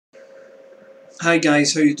Hi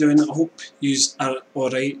guys, how you doing? I hope you are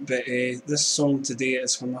alright, but this song today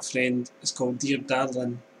is from my friend. It's called Dear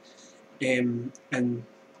Darlin, and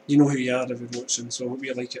you know who you are if you're watching, so I hope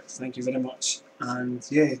you like it. Thank you very much, and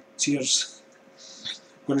yeah, cheers.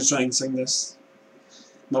 I'm going to try and sing this.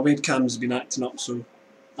 My webcam's been acting up, so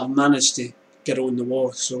I've managed to get it on the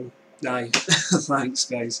wall, so aye. Thanks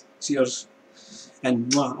guys, cheers.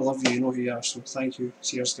 And mwah, I love you, you know who you are, so thank you,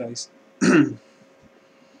 cheers guys.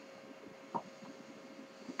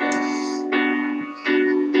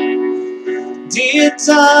 Dear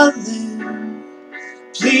darling,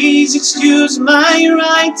 please excuse my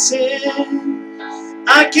writing.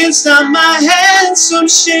 I can't stop my hands from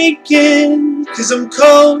shaking, 'cause I'm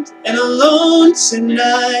cold and alone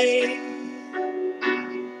tonight.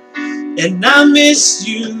 And I miss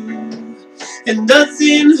you, and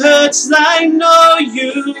nothing hurts like know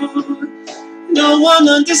you. No one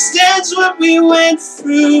understands what we went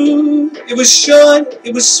through. It was short,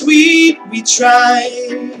 it was sweet, we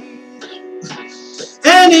tried.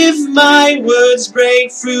 And if my words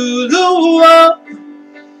break through the wall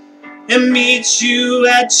and meet you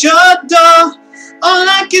at your door, all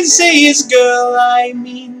I can say is, girl, I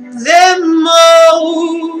mean them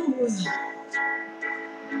all.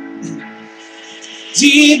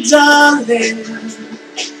 Dear darling,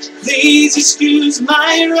 please excuse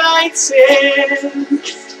my writing.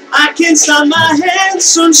 I can't stop my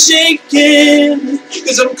hands from shaking,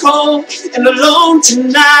 'cause I'm cold and alone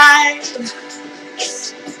tonight.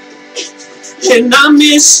 And I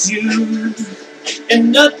miss you,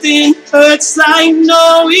 and nothing hurts like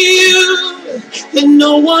knowing you. And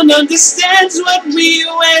no one understands what we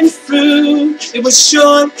went through. It was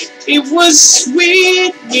short, it was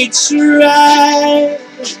sweet, we tried.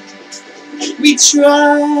 We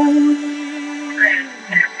tried.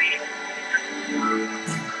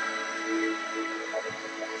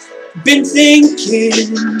 Been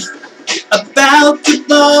thinking about the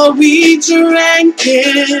bar we drank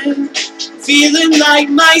in, feeling like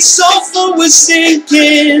my sofa was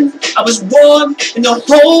sinking. I was warm in the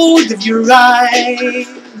hold of your eyes.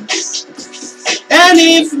 And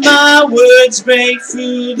if my words break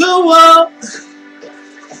through the wall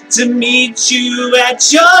to meet you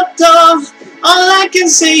at your door, all I can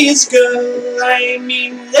say is, girl, I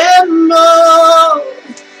mean them all.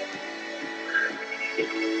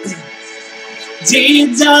 Dear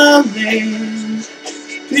darling,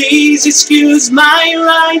 please excuse my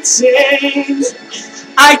writing.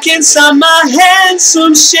 I can't stop my hands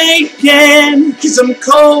from shaking, 'cause I'm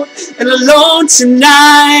cold and alone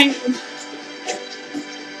tonight.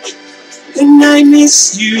 And I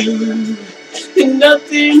miss you, and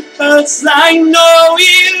nothing hurts like knowing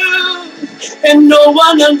you. And no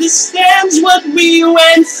one understands what we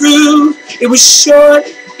went through. It was short,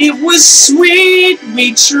 it was sweet,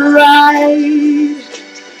 we tried.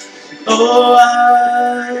 Oh,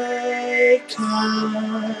 I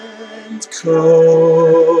can't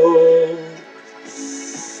cope.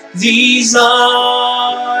 These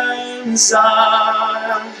arms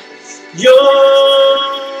are yours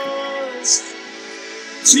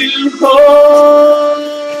to hold.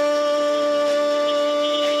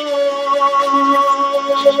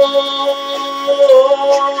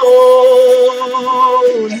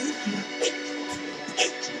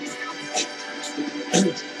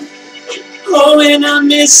 Oh, and I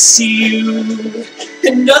miss you,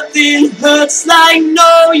 and nothing hurts like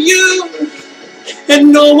know you.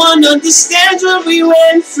 And no one understands what we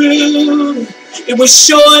went through. It was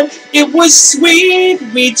short, it was sweet,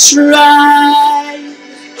 we tried.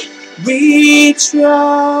 We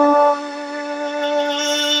tried.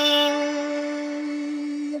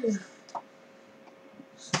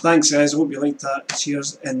 Thanks guys, I hope you liked that.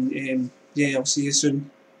 Cheers, and yeah, I'll see you soon.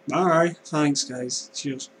 Bye. Thanks guys.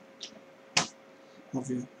 Cheers. Love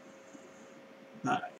you. Bye.